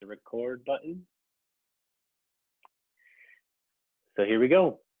record button. So here we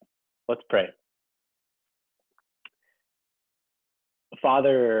go. Let's pray.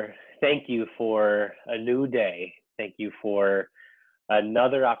 Father, thank you for a new day. Thank you for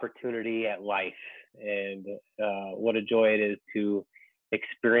another opportunity at life. And what a joy it is to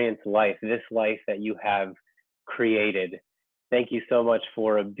experience life, this life that you have created. Thank you so much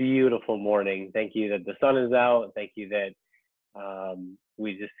for a beautiful morning. Thank you that the sun is out. Thank you that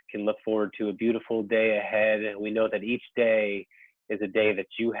we just can look forward to a beautiful day ahead. We know that each day is a day that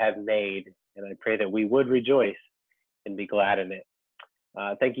you have made, and I pray that we would rejoice and be glad in it.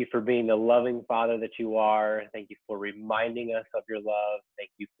 Thank you for being the loving Father that you are. Thank you for reminding us of your love.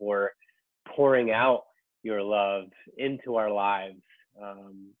 Thank you for pouring out your love into our lives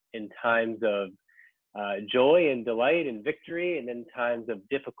in times of joy and delight and victory, and in times of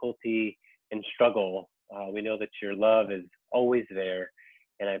difficulty and struggle. We know that your love is always there,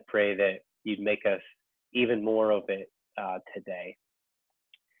 and I pray that you'd make us even more of it today.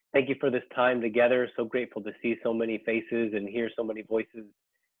 Thank you for this time together. So grateful to see so many faces and hear so many voices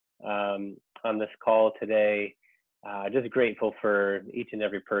on this call today. Just grateful for each and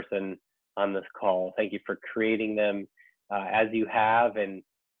every person on this call. Thank you for creating them as you have, and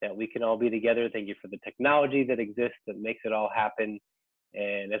that we can all be together. Thank you for the technology that exists that makes it all happen.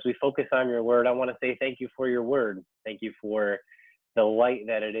 And as we focus on your word, I want to say thank you for your word. Thank you for the light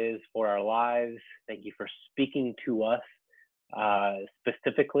that it is for our lives. Thank you for speaking to us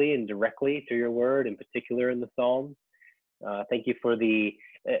specifically and directly through your word, in particular in the Psalms. Thank you for the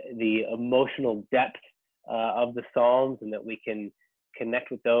emotional depth of the Psalms, and that we can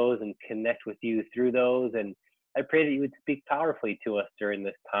connect with those and connect with you through those. And I pray that you would speak powerfully to us during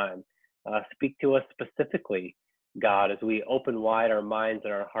this time. Speak to us specifically, God, as we open wide our minds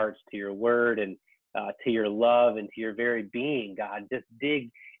and our hearts to your word and to your love and to your very being, God. Just dig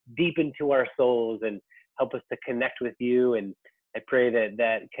deep into our souls and help us to connect with you. And I pray that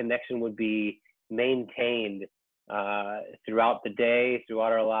that connection would be maintained throughout the day,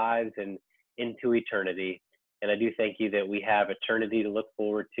 throughout our lives, and into eternity. And I do thank you that we have eternity to look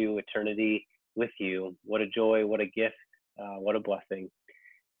forward to, eternity with you. What a joy, what a gift, what a blessing.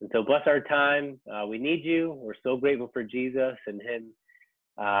 And so bless our time. We need you. We're so grateful for Jesus and him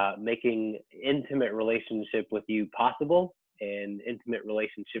making intimate relationship with you possible and intimate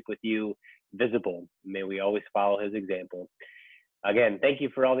relationship with you visible. May we always follow his example. Again, thank you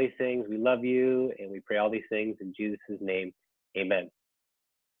for all these things. We love you, and we pray all these things in Jesus' name. Amen.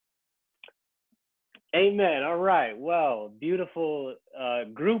 Amen. All right. Well, beautiful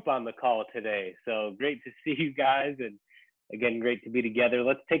group on the call today. So great to see you guys. And again, great to be together.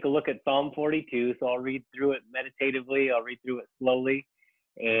 Let's take a look at Psalm 42. So I'll read through it meditatively. I'll read through it slowly,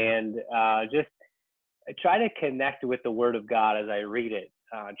 and just try to connect with the word of God as I read it.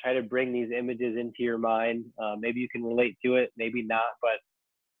 Try to bring these images into your mind. Maybe you can relate to it, maybe not,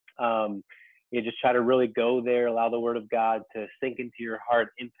 but you just try to really go there, allow the word of God to sink into your heart,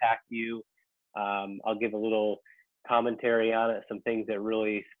 impact you. I'll give a little commentary on it, some things that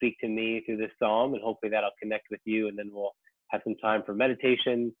really speak to me through this psalm, and hopefully that'll connect with you. And then we'll have some time for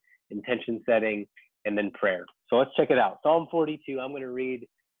meditation, intention setting, and then prayer. So let's check it out. Psalm 42, I'm going to read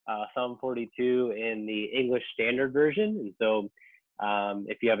Psalm 42 in the English Standard Version. And so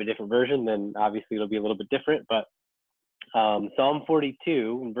if you have a different version, then obviously it'll be a little bit different. But Psalm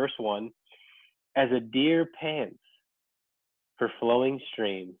 42, in verse 1, as a deer pants for flowing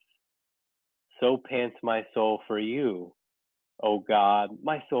streams, so pants my soul for you, O God.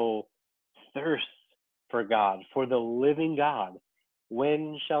 My soul thirsts for God, for the living God.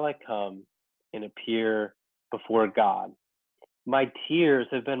 When shall I come and appear before God? My tears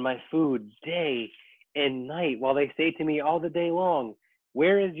have been my food day and night, while they say to me all the day long,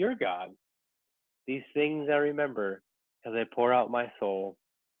 where is your God? These things I remember as I pour out my soul.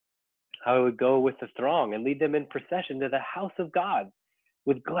 How I would go with the throng and lead them in procession to the house of God,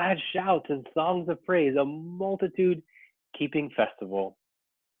 with glad shouts and songs of praise, a multitude keeping festival.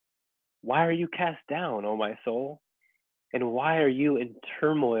 Why are you cast down, O my soul? And why are you in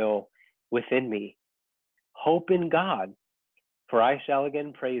turmoil within me? Hope in God, for I shall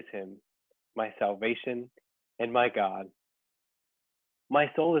again praise him, my salvation and my God. My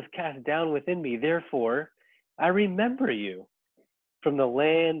soul is cast down within me, therefore I remember you from the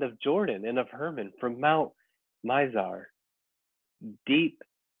land of Jordan and of Hermon, from Mount Mizar. Deep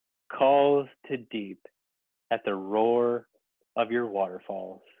calls to deep at the roar of your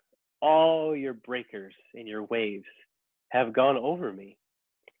waterfalls. All your breakers and your waves have gone over me.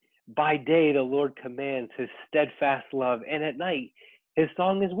 By day the Lord commands his steadfast love, and at night his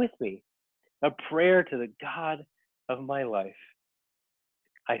song is with me, a prayer to the God of my life.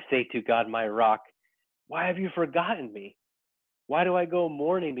 I say to God, my rock, why have you forgotten me? Why do I go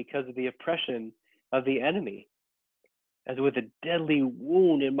mourning because of the oppression of the enemy? As with a deadly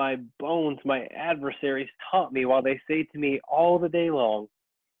wound in my bones, my adversaries taunt me while they say to me all the day long,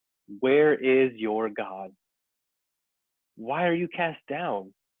 where is your God? Why are you cast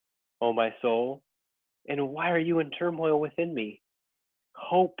down, O my soul? And why are you in turmoil within me?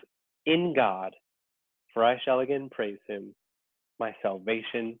 Hope in God, for I shall again praise him, my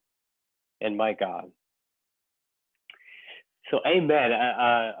salvation and my God. So, amen.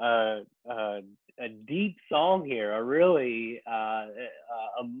 A deep psalm here, a really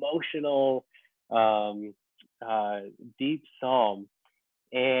emotional, um, uh, deep psalm.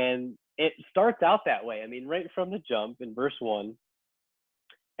 And it starts out that way. I mean, right from the jump in verse 1,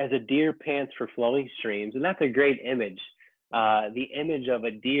 as a deer pants for flowing streams. And that's a great image. The image of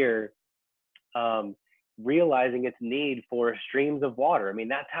a deer um, realizing its need for streams of water. I mean,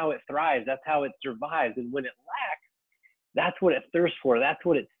 that's how it thrives, that's how it survives. And when it lacks, that's what it thirsts for, that's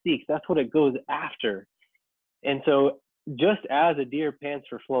what it seeks, that's what it goes after. And so, just as a deer pants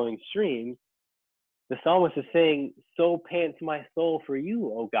for flowing streams, the psalmist is saying, so pants my soul for you,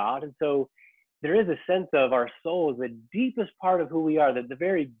 O God. And so there is a sense of our soul is the deepest part of who we are, that the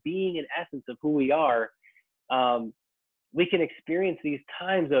very being and essence of who we are. Um, we can experience these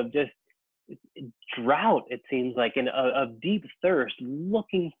times of just drought, it seems like, and of deep thirst,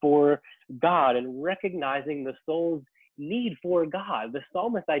 looking for God and recognizing the soul's need for God. The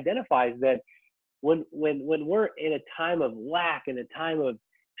psalmist identifies that when we're in a time of lack, in a time of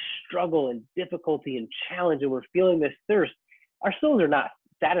struggle and difficulty and challenge, and we're feeling this thirst, our souls are not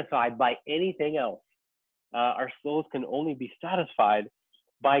satisfied by anything else. Our souls can only be satisfied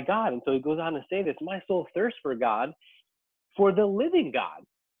by God. And so he goes on to say this, my soul thirsts for God, for the living God.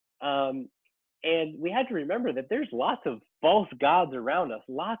 And we had to remember that there's lots of false gods around us,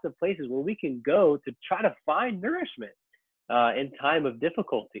 lots of places where we can go to try to find nourishment in time of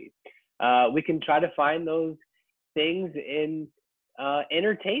difficulty. We can try to find those things in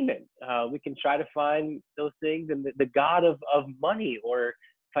entertainment. We can try to find those things in the God of money or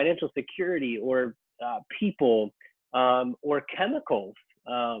financial security or people or chemicals.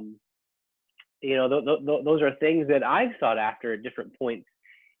 Those are things that I've sought after at different points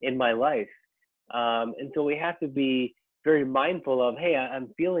in my life. And so we have to be very mindful of, hey,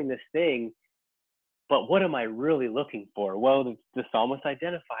 I'm feeling this thing, but what am I really looking for? Well, the psalmist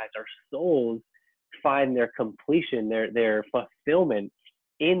identifies our souls find their completion, their fulfillment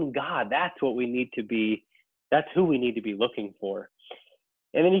in God. That's what we need to be. That's who we need to be looking for.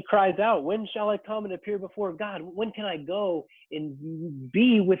 And then he cries out, when shall I come and appear before God? When can I go and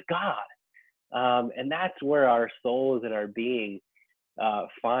be with God? And that's where our souls and our being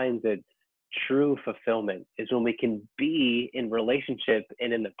finds its true fulfillment, is when we can be in relationship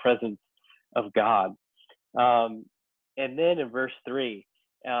and in the presence of God. And then in verse 3,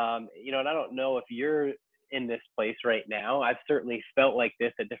 and I don't know if you're in this place right now. I've certainly felt like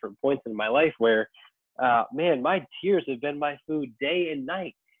this at different points in my life where, man, my tears have been my food day and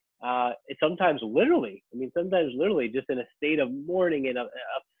night. Sometimes literally just in a state of mourning and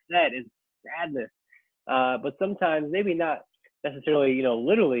upset and sadness. But sometimes maybe not necessarily,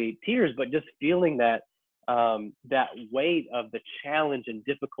 literally tears, but just feeling that that weight of the challenge and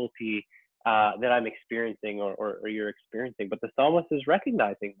difficulty that I'm experiencing or you're experiencing. But the psalmist is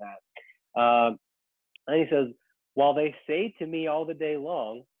recognizing that. And he says, while they say to me all the day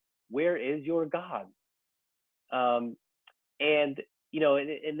long, where is your God? And,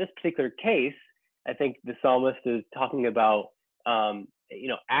 in this particular case, I think the psalmist is talking about,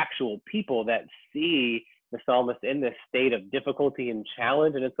 actual people that see the psalmist in this state of difficulty and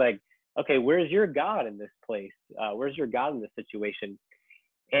challenge. And it's like, okay, where's your God in this place? Where's your God in this situation?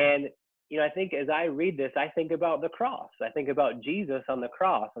 And, I think as I read this, I think about the cross. I think about Jesus on the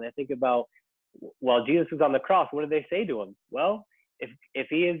cross. And I think about, while Jesus was on the cross, what did they say to him? Well, if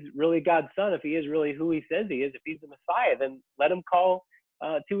he is really God's son, if he is really who he says he is, if he's the Messiah, then let him call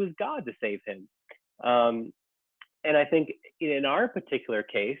to his God to save him. And I think in our particular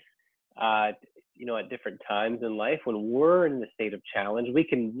case, at different times in life when we're in the state of challenge, we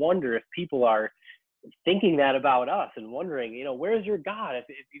can wonder if people are thinking that about us and wondering, where's your God? If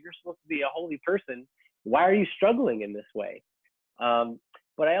you're supposed to be a holy person, why are you struggling in this way?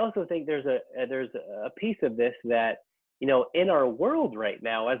 But I also think there's a piece of this that, in our world right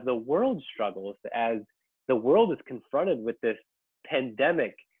now, as the world struggles, as the world is confronted with this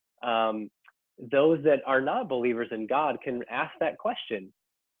pandemic, those that are not believers in God can ask that question.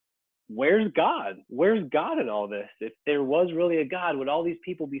 Where's God? Where's God in all this? If there was really a God, would all these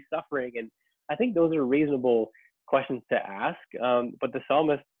people be suffering? And I think those are reasonable questions to ask. But the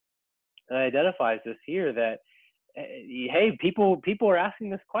psalmist identifies this here that hey, people are asking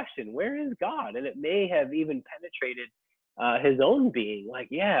this question, where is God? And it may have even penetrated his own being. Like,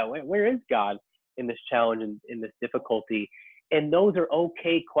 yeah, where is God in this challenge and in this difficulty? And those are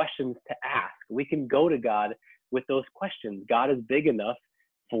okay questions to ask. We can go to God with those questions. God is big enough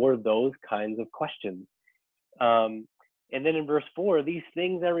for those kinds of questions. Um, and then in verse 4, these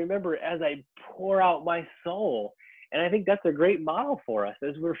things I remember as I pour out my soul. And I think that's a great model for us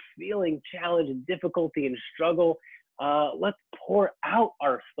as we're feeling challenge and difficulty and struggle. Let's pour out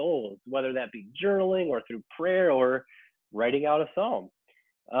our souls, whether that be journaling or through prayer or writing out a psalm.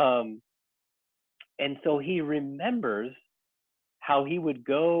 And so he remembers how he would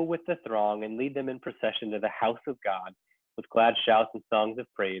go with the throng and lead them in procession to the house of God with glad shouts and songs of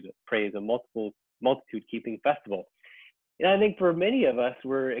praise, a multitude keeping festival. And I think for many of us,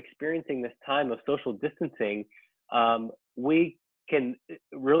 we're experiencing this time of social distancing. We can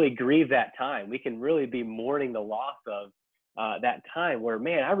really grieve that time. We can really be mourning the loss of that time where,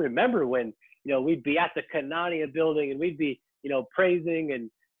 man, I remember when, we'd be at the Kanania building and we'd be, praising and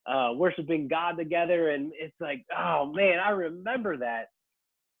worshiping God together. And it's like, oh man, I remember that.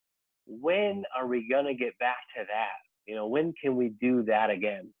 When are we going to get back to that? When can we do that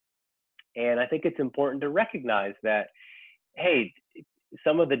again? And I think it's important to recognize that, hey,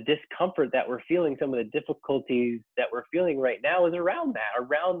 some of the discomfort that we're feeling, some of the difficulties that we're feeling right now is around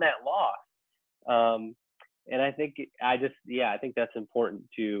that loss. And I think I think that's important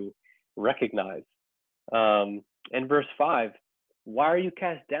to recognize. And verse 5, why are you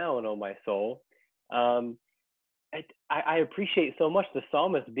cast down, O my soul? I appreciate so much the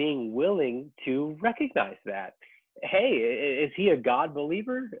psalmist being willing to recognize that. Hey, is he a God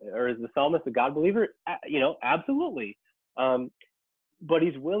believer, or is the psalmist a God believer? Absolutely. But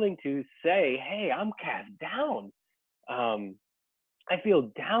he's willing to say, hey, I'm cast down. I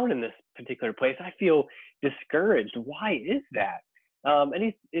feel down in this particular place. I feel discouraged. Why is that?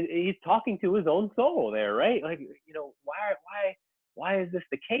 And he's talking to his own soul there, right? Like, why is this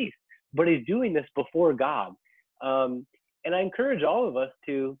the case? But he's doing this before God. And I encourage all of us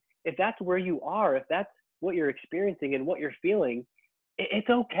to, if that's where you are, if that's what you're experiencing and what you're feeling, it's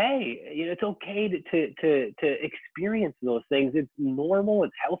okay. It's okay to experience those things. It's normal.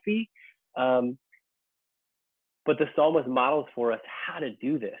 It's healthy. But the psalmist models for us how to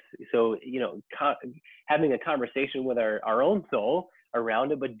do this. So, having a conversation with our own soul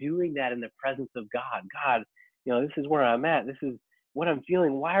around it, but doing that in the presence of God. God, this is where I'm at. This is what I'm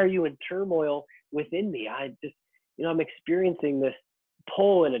feeling. Why are you in turmoil within me? I just, I'm experiencing this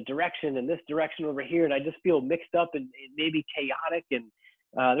pull in a direction and this direction over here, and I just feel mixed up and maybe chaotic, and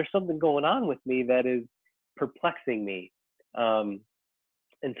there's something going on with me that is perplexing me. And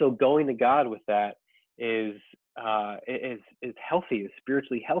so going to God with that is healthy, is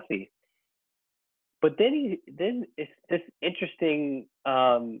spiritually healthy. But then it's this interesting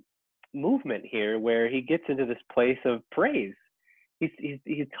movement here where he gets into this place of praise.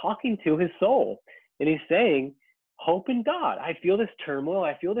 He's talking to his soul, and he's saying, hope in God. I feel this turmoil.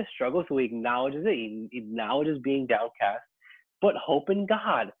 I feel this struggle. So he acknowledges it. He acknowledges being downcast, but hope in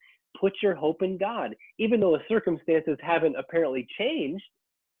God. Put your hope in God. Even though the circumstances haven't apparently changed,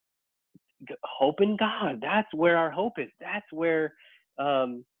 hope in God. That's where our hope is. That's where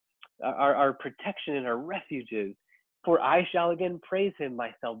our protection and our refuge is. For I shall again praise him,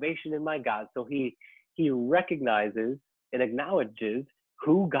 my salvation and my God. So he recognizes and acknowledges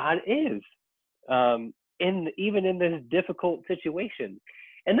who God is. Even in this difficult situation.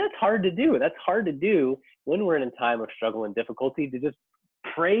 And that's hard to do. That's hard to do when we're in a time of struggle and difficulty, to just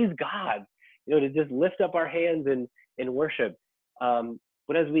praise God, to just lift up our hands in worship.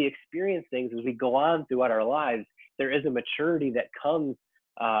 But as we experience things, as we go on throughout our lives, there is a maturity that comes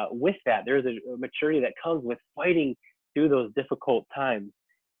with that. There's a maturity that comes with fighting through those difficult times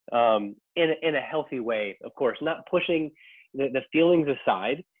in a healthy way, of course, not pushing the feelings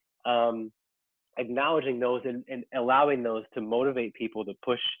aside, acknowledging those and allowing those to motivate people to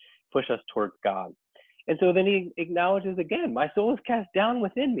push us towards God. And so then he acknowledges again, my soul is cast down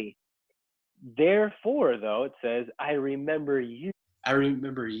within me. Therefore, though, it says, I remember you. I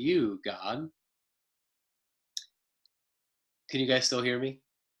remember you, God. Can you guys still hear me?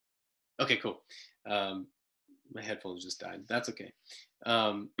 Okay, cool. My headphones just died. That's okay.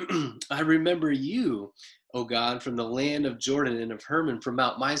 I remember you, O God, from the land of Jordan and of Hermon, from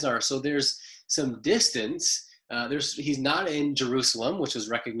Mount Mizar. So there's some distance. He's not in Jerusalem, which is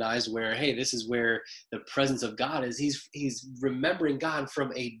recognized where, hey, this is where the presence of God is. He's remembering God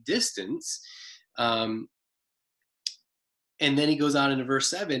from a distance. And then he goes on into verse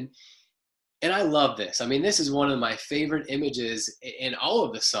 7. And I love this. I mean, this is one of my favorite images in all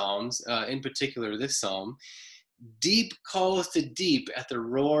of the Psalms, in particular this Psalm. Deep calls to deep at the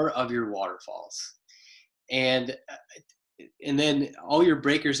roar of your waterfalls. And then all your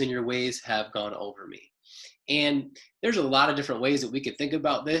breakers and your waves have gone over me. And there's a lot of different ways that we could think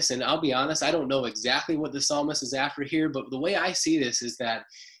about this. And I'll be honest, I don't know exactly what the psalmist is after here, but the way I see this is that,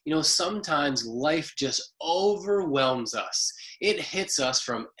 sometimes life just overwhelms us. It hits us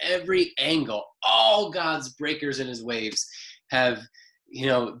from every angle. All God's breakers and his waves have,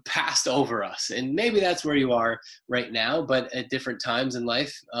 passed over us. And maybe that's where you are right now, but at different times in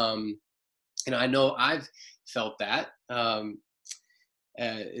life, I know I've felt that,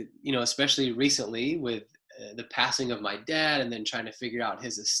 especially recently with the passing of my dad and then trying to figure out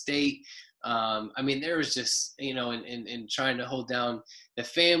his estate. There was just, and trying to hold down the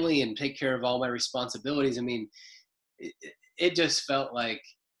family and take care of all my responsibilities. It just felt like,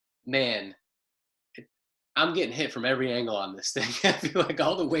 man, I'm getting hit from every angle on this thing. I feel like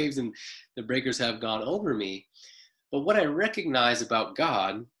all the waves and the breakers have gone over me. But what I recognize about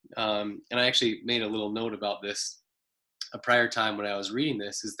God, and I actually made a little note about this a prior time when I was reading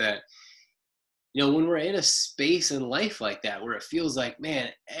this, is that, when we're in a space in life like that, where it feels like, man,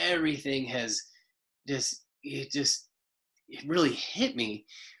 everything has it really hit me.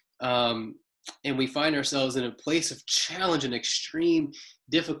 And we find ourselves in a place of challenge and extreme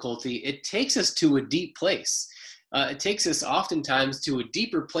difficulty, it takes us to a deep place. It takes us oftentimes to a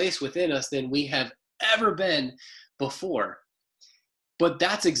deeper place within us than we have ever been before. But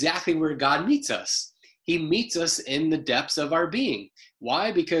that's exactly where God meets us. He meets us in the depths of our being.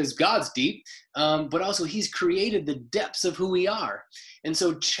 Why? Because God's deep, but also he's created the depths of who we are. And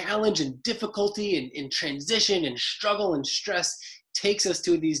so challenge and difficulty and transition and struggle and stress takes us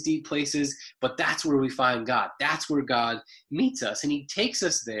to these deep places, but that's where we find God. That's where God meets us. And he takes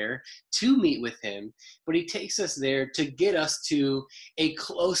us there to meet with him, but he takes us there to get us to a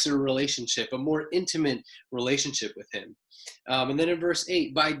closer relationship, a more intimate relationship with him. And then in verse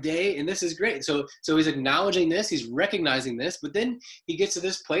 8, by day, and this is great. So he's acknowledging this, he's recognizing this, but then he gets to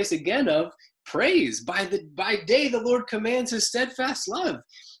this place again of praise. By day, the Lord commands his steadfast love,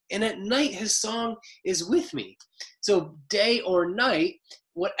 and at night his song is with me. So day or night,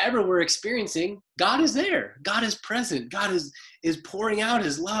 whatever we're experiencing, God is there. God is present. God is pouring out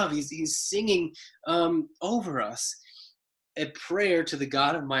his love. He's singing over us. A prayer to the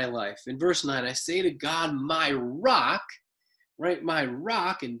God of my life. In verse 9, I say to God, my rock, right? My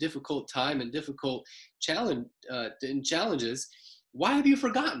rock in difficult time and difficult challenges. Why have you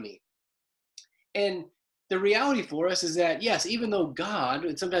forgotten me? And the reality for us is that, yes, even though God,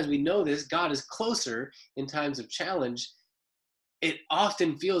 and sometimes we know this, God is closer in times of challenge, it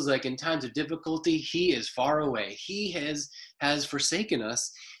often feels like in times of difficulty, he is far away. He has forsaken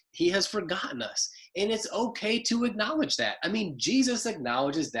us. He has forgotten us. And it's okay to acknowledge that. Jesus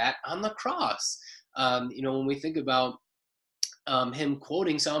acknowledges that on the cross. When we think about him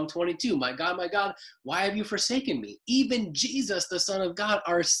quoting Psalm 22, my God, why have you forsaken me? Even Jesus, the Son of God,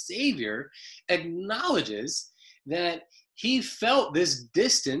 our Savior, acknowledges that he felt this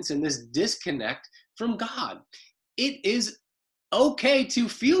distance and this disconnect from God. It is okay to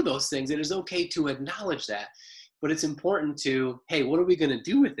feel those things. It is okay to acknowledge that. But it's important to, hey, what are we going to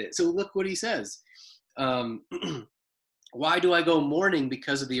do with it? So look what he says. Why do I go mourning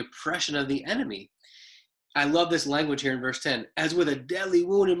because of the oppression of the enemy? I love this language here in verse 10. As with a deadly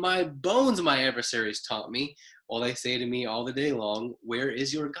wound in my bones, my adversaries taunt me, while they say to me all the day long, where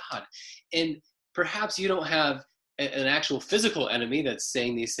is your God? And perhaps you don't have an actual physical enemy that's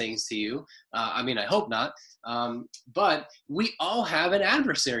saying these things to you. I hope not. But we all have an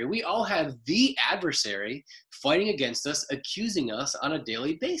adversary. We all have the adversary fighting against us, accusing us on a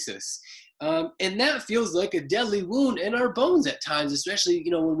daily basis. And that feels like a deadly wound in our bones at times, especially,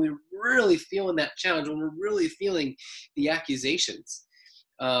 when we're really feeling that challenge, when we're really feeling the accusations.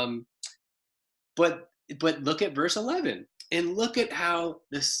 But look at verse 11 and look at how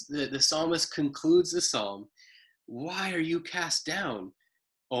the psalmist concludes the psalm. Why are you cast down,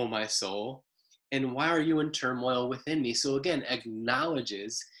 O my soul? And why are you in turmoil within me? So again,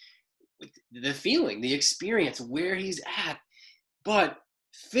 acknowledges the feeling, the experience, where he's at, but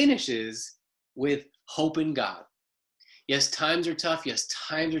finishes with hope in God. Yes, times are tough. Yes,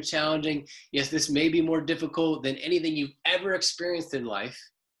 times are challenging. Yes, this may be more difficult than anything you've ever experienced in life,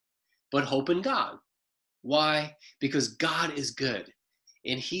 but hope in God. Why? Because God is good,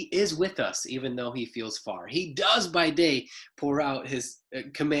 and he is with us even though he feels far. He does by day pour out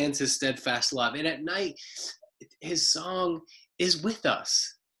commands his steadfast love, and at night his song is with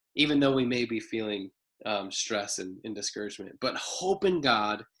us even though we may be feeling stress and discouragement. But hope in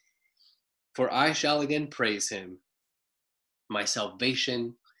God For I shall again praise him, my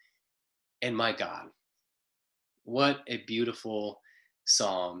salvation and my God. What a beautiful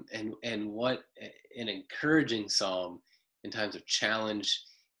psalm, and what an encouraging psalm in times of challenge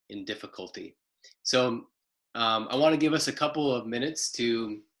and difficulty. So I want to give us a couple of minutes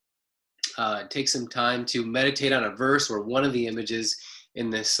to take some time to meditate on a verse or one of the images in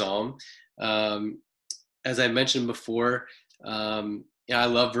this psalm. Um, as I mentioned before, yeah, I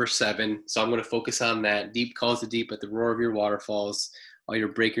love verse 7, so I'm going to focus on that. Deep calls to deep at the roar of your waterfalls, all your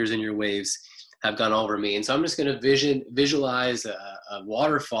breakers and your waves have gone over me. And so I'm just going to visualize a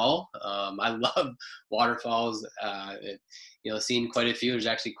waterfall. I love waterfalls. Seen quite a few. There's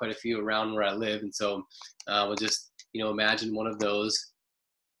actually quite a few around where I live, and so we'll just imagine one of those.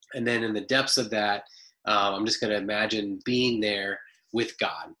 And then in the depths of that, I'm just going to imagine being there with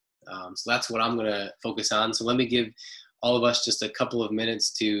God. So that's what I'm going to focus on. So let me give all of us just a couple of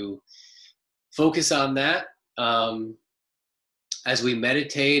minutes to focus on that as we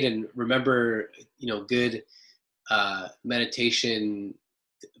meditate, and remember, good meditation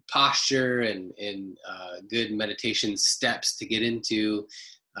posture and good meditation steps to get into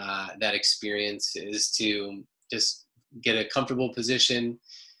that experience is to just get a comfortable position,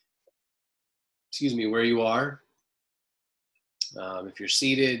 where you are. If you're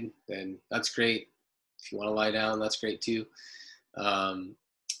seated, then that's great. If you want to lie down, that's great too.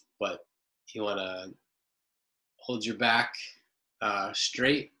 But you want to hold your back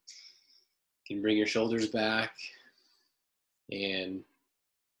straight. You can bring your shoulders back and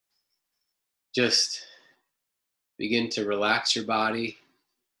just begin to relax your body.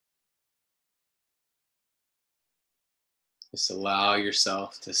 Just allow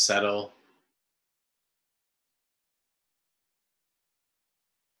yourself to settle.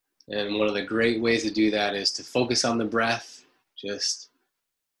 And one of the great ways to do that is to focus on the breath. Just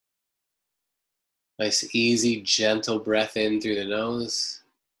nice, easy, gentle breath in through the nose.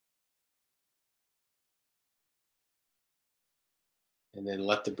 And then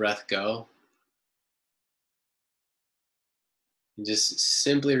let the breath go. And just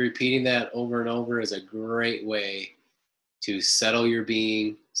simply repeating that over and over is a great way to settle your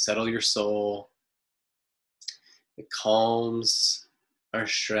being, settle your soul. It calms our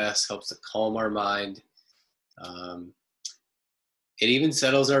stress, helps to calm our mind. It even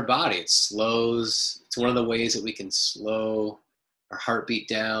settles our body. It's one of the ways that we can slow our heartbeat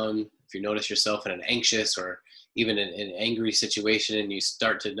down. If you notice yourself in an anxious or even in an angry situation and you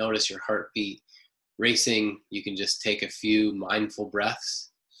start to notice your heartbeat racing, you can just take a few mindful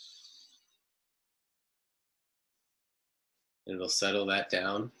breaths and it'll settle that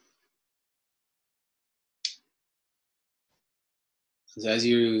down. So as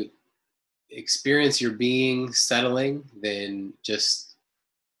you experience your being settling, then just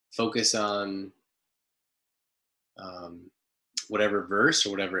focus on whatever verse or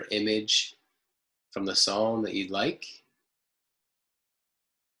whatever image from the psalm that you'd like,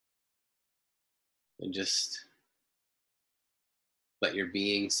 and just let your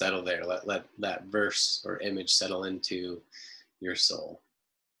being settle there. Let that verse or image settle into your soul.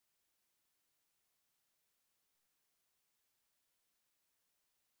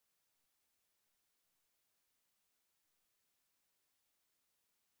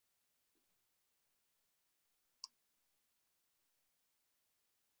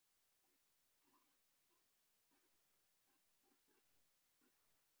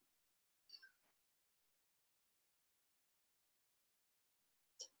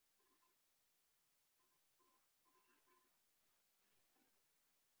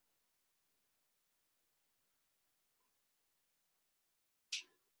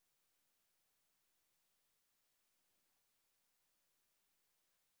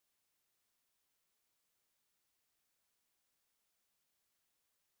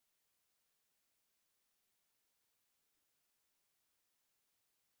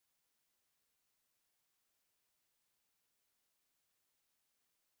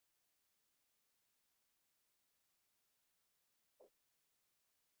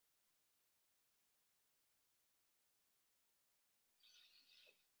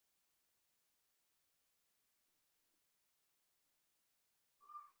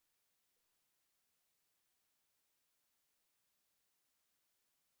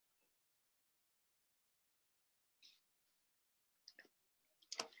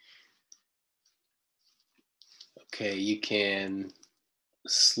 Okay, you can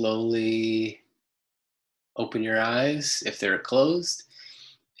slowly open your eyes if they're closed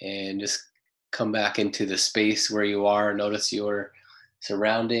and just come back into the space where you are. Notice your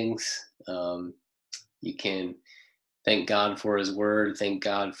surroundings. You can thank God for his word, thank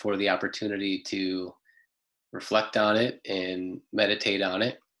God for the opportunity to reflect on it and meditate on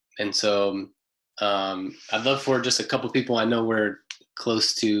it. And so I'd love for just a couple people, I know we're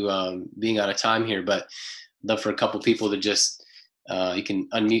close to being out of time here, but I'd love for a couple people to just, you can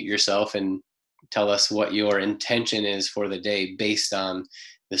unmute yourself and tell us what your intention is for the day based on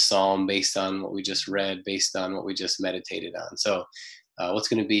the psalm, based on what we just read, based on what we just meditated on. So what's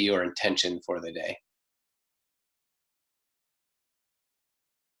going to be your intention for the day?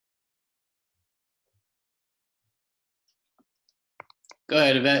 Go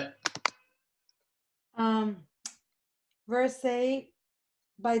ahead, Yvette. Verse 8,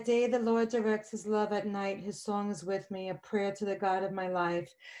 by day the Lord directs his love, at night his song is with me, a prayer to the God of my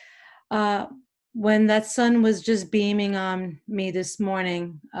life. When that sun was just beaming on me this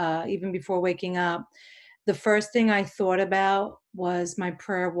morning, even before waking up, the first thing I thought about was my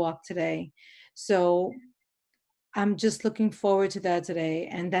prayer walk today. So I'm just looking forward to that today.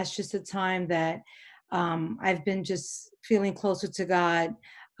 And that's just a time that I've been just feeling closer to God.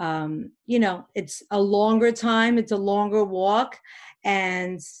 It's a longer time, it's a longer walk.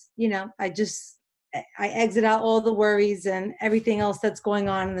 And, I exit out all the worries and everything else that's going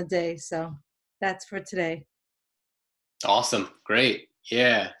on in the day. So that's for today. Awesome. Great.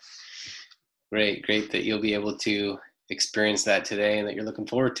 Yeah. Great that you'll be able to experience that today and that you're looking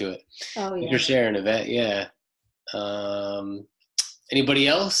forward to it. Oh, yeah. You're sharing, Yvette. Yeah. Anybody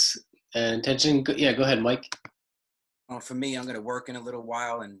else? Intention? Yeah, go ahead, Mike. For me, I'm going to work in a little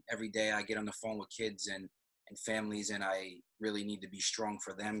while, and every day I get on the phone with kids and families, and I really need to be strong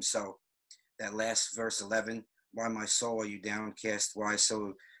for them. So that last verse 11, why my soul are you downcast? Why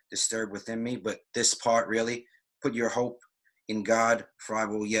so disturbed within me? But this part really, put your hope in God, for I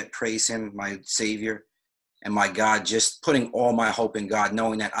will yet praise him, my Savior and my God. Just putting all my hope in God,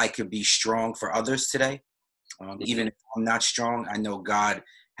 knowing that I could be strong for others today. Even if I'm not strong, I know God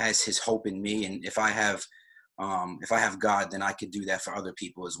has his hope in me. And if I have God, then I could do that for other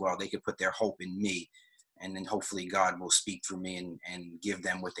people as well. They could put their hope in me, and then hopefully God will speak through me and give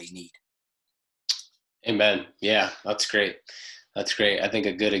them what they need. Amen. Yeah, that's great. That's great. I think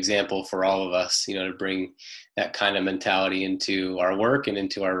a good example for all of us, to bring that kind of mentality into our work and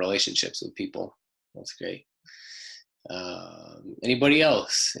into our relationships with people. That's great. Anybody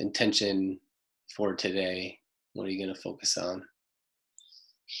else? Intention for today? What are you going to focus on?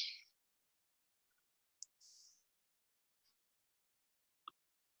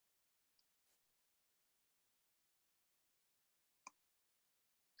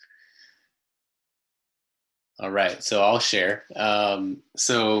 All right, so I'll share.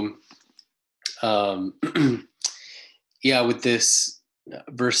 Yeah, with this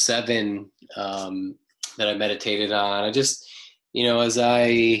verse 7 that I meditated on, I just, as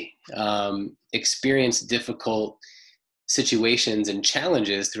I experience difficult situations and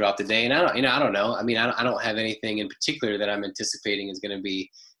challenges throughout the day, and I don't know. I mean, I don't have anything in particular that I'm anticipating is going to be,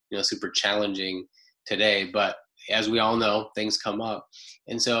 super challenging today. But as we all know, things come up,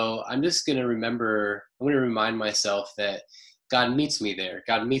 and so I'm going to remind myself that God meets me there.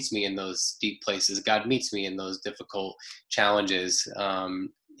 God meets me in those deep places. God meets me in those difficult challenges.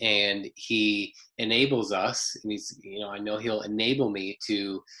 And he enables us, and I know he'll enable me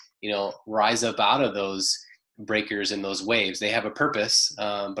to, rise up out of those breakers and those waves. They have a purpose,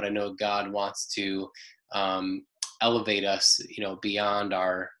 but I know God wants to elevate us, beyond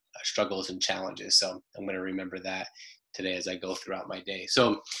our struggles and challenges. So I'm going to remember that today as I go throughout my day.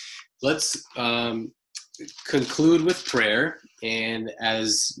 So let's conclude with prayer, and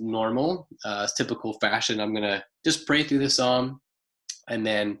as normal, typical fashion, I'm going to just pray through the psalm, and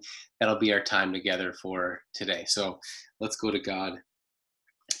then that'll be our time together for today. So let's go to God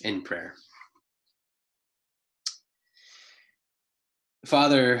in prayer.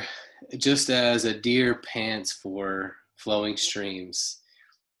 Father, just as a deer pants for flowing streams,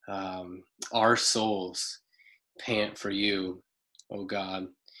 our souls pant for you, oh God.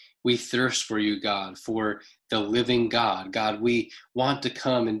 We thirst for you, God, for the living God. God, we want to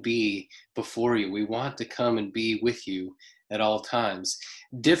come and be before you. We want to come and be with you at all times.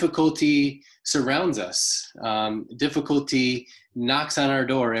 Difficulty surrounds us. Difficulty knocks on our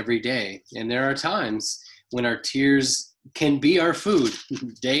door every day. And there are times when our tears can be our food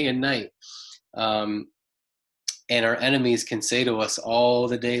day and night. And our enemies can say to us all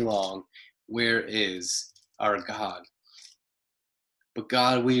the day long, where is our God? But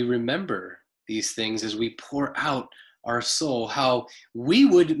God, we remember these things as we pour out our soul, how we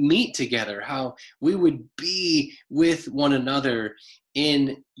would meet together, how we would be with one another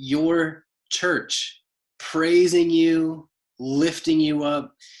in your church, praising you, lifting you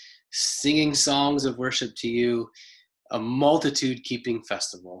up, singing songs of worship to you, a multitude-keeping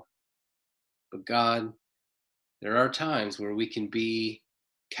festival. But God, there are times where we can be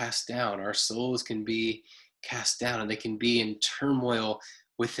cast down. Our souls can be cast down, and they can be in turmoil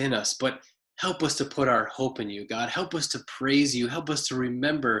within us. But help us to put our hope in you, God. Help us to praise you. Help us to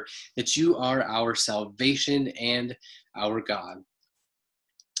remember that you are our salvation and our God.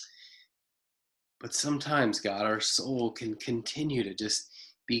 But sometimes, God, our soul can continue to just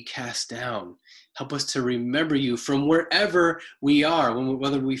be cast down. Help us to remember you from wherever we are,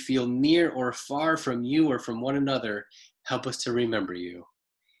 whether we feel near or far from you or from one another. Help us to remember you.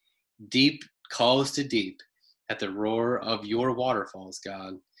 Deep calls to deep at the roar of your waterfalls,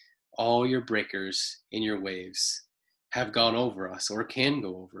 God. All your breakers in your waves have gone over us or can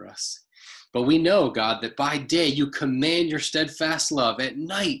go over us. But we know, God, that by day you command your steadfast love. At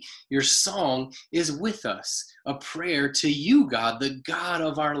night, your song is with us, a prayer to you, God, the God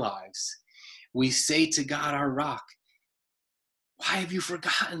of our lives. We say to God, our rock, why have you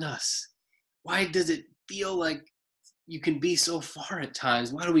forgotten us? Why does it feel like you can be so far at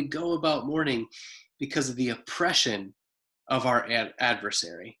times? Why do we go about mourning? Because of the oppression of our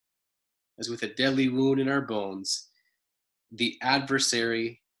adversary. As with a deadly wound in our bones, the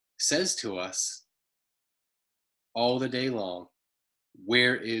adversary says to us all the day long,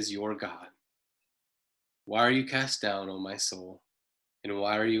 where is your God? Why are you cast down, O my soul? And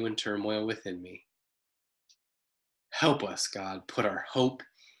why are you in turmoil within me? Help us, God, put our hope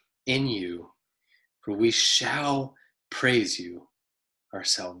in you, for we shall praise you, our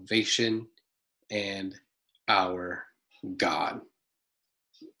salvation and our God.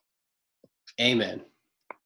 Amen.